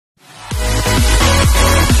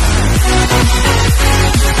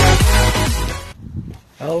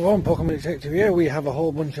Hello everyone, Pokemon Detective here. We have a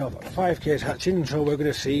whole bunch of 5Ks hatching, so we're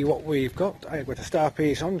going to see what we've got. I've got a star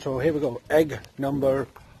piece on, so here we go. Egg number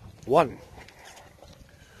 1.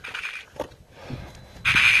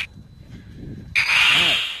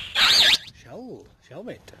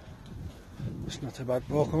 Shellmate. It's not a bad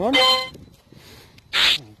Pokemon.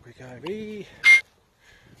 Quick IV.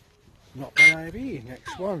 Not bad IV.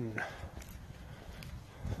 Next one.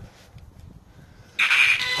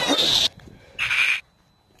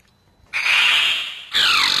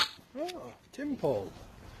 Oh, Timpole.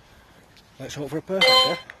 Let's hope for a perfect,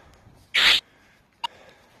 eh?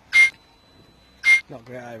 Not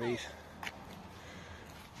great IVs.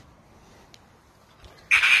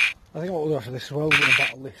 I think what we'll do after this as well, we're going to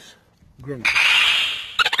battle this grunt.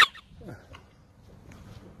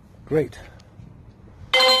 Great.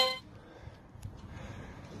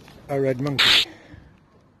 A red monkey.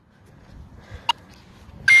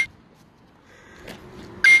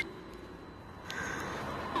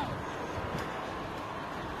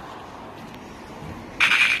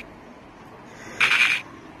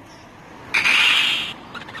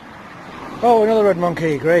 Oh, another red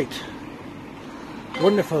monkey, great.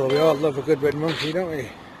 Wonderful, we all love a good red monkey, don't we? I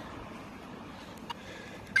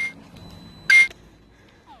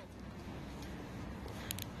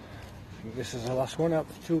think this is the last one out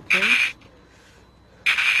of the 2 pins.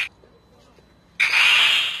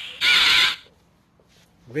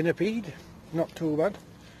 Vinipede, not too bad.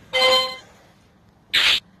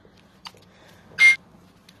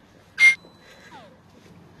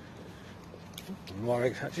 More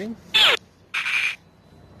eggs hatching.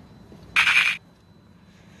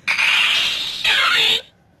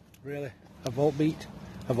 Really? A Volt Beat?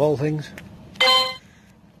 Of all things?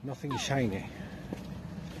 Nothing shiny.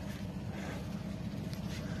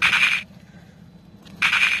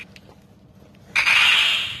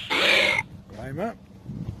 Grimer.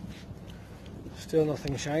 Still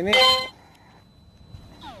nothing shiny.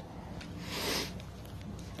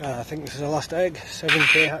 I think this is the last egg.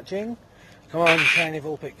 7K hatching. Come on, shiny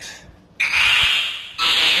Vulpix.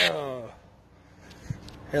 Oh.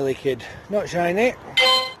 Hilly Kid. Not shiny.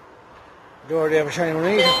 Do already have a shiny one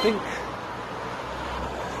of these, I think.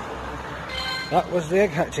 That was the egg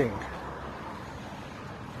hatching.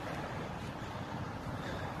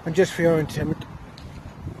 And just for your entertainment,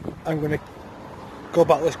 I'm going to go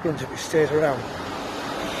battle this grunt if it stays around.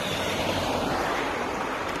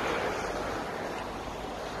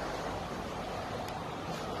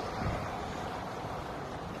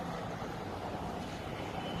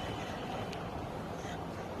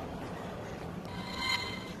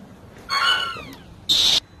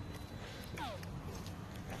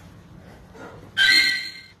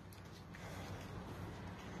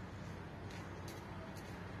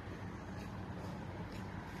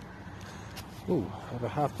 Ooh, I have a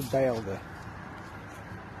half good Dialga.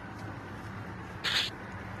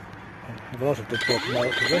 I have a lot of good Pokemon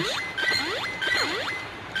out of this.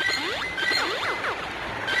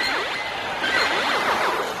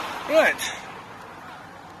 Right.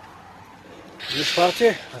 This party,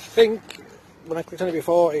 I think, when I clicked on it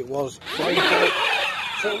before, it was flying for it.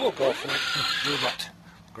 So we'll go for it. Do that.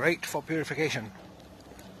 Great for purification.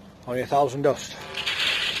 Only 1,000 dust.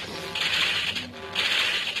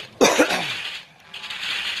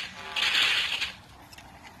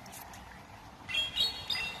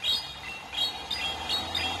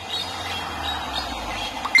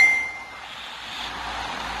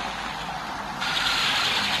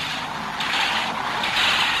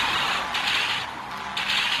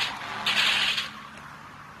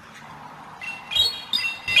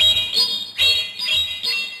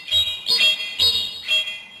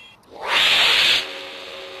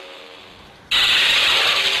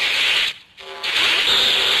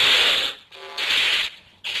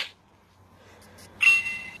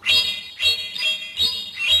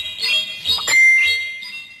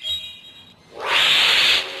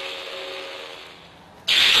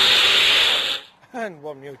 And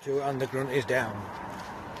one Mewtwo and the grunt is down.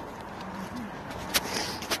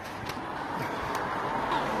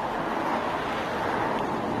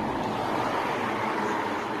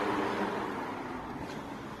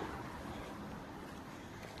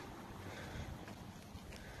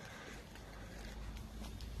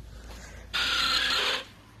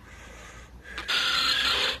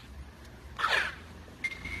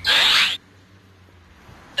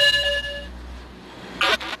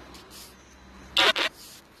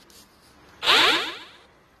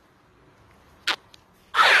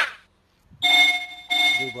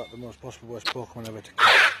 Zubat, the most possible worst Pokemon ever to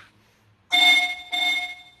catch.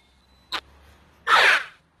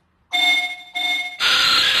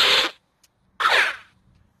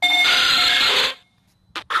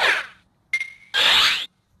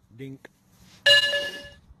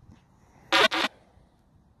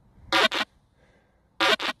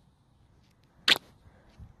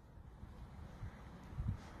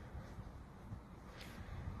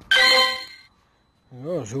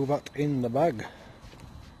 Oh, Zubat in the bag.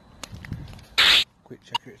 Quick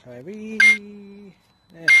check its IV.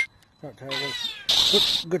 Yeah, not terrible.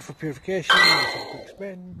 Good for purification. Let's have a quick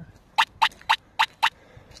spin.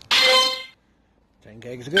 10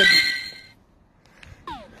 kegs are good.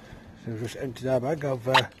 So we've just emptied our bag of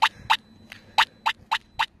 10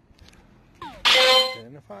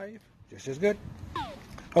 and a 5. Just as good.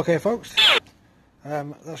 Okay folks,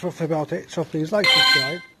 that's roughly about it. So please like,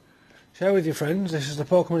 subscribe, share with your friends. This is the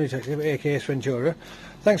Pokemon Detective, aka Sventura.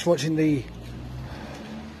 Thanks for watching the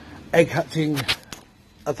egg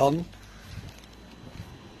hatching-a-thon.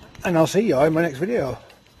 And I'll see you in my next video.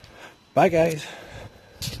 Bye guys.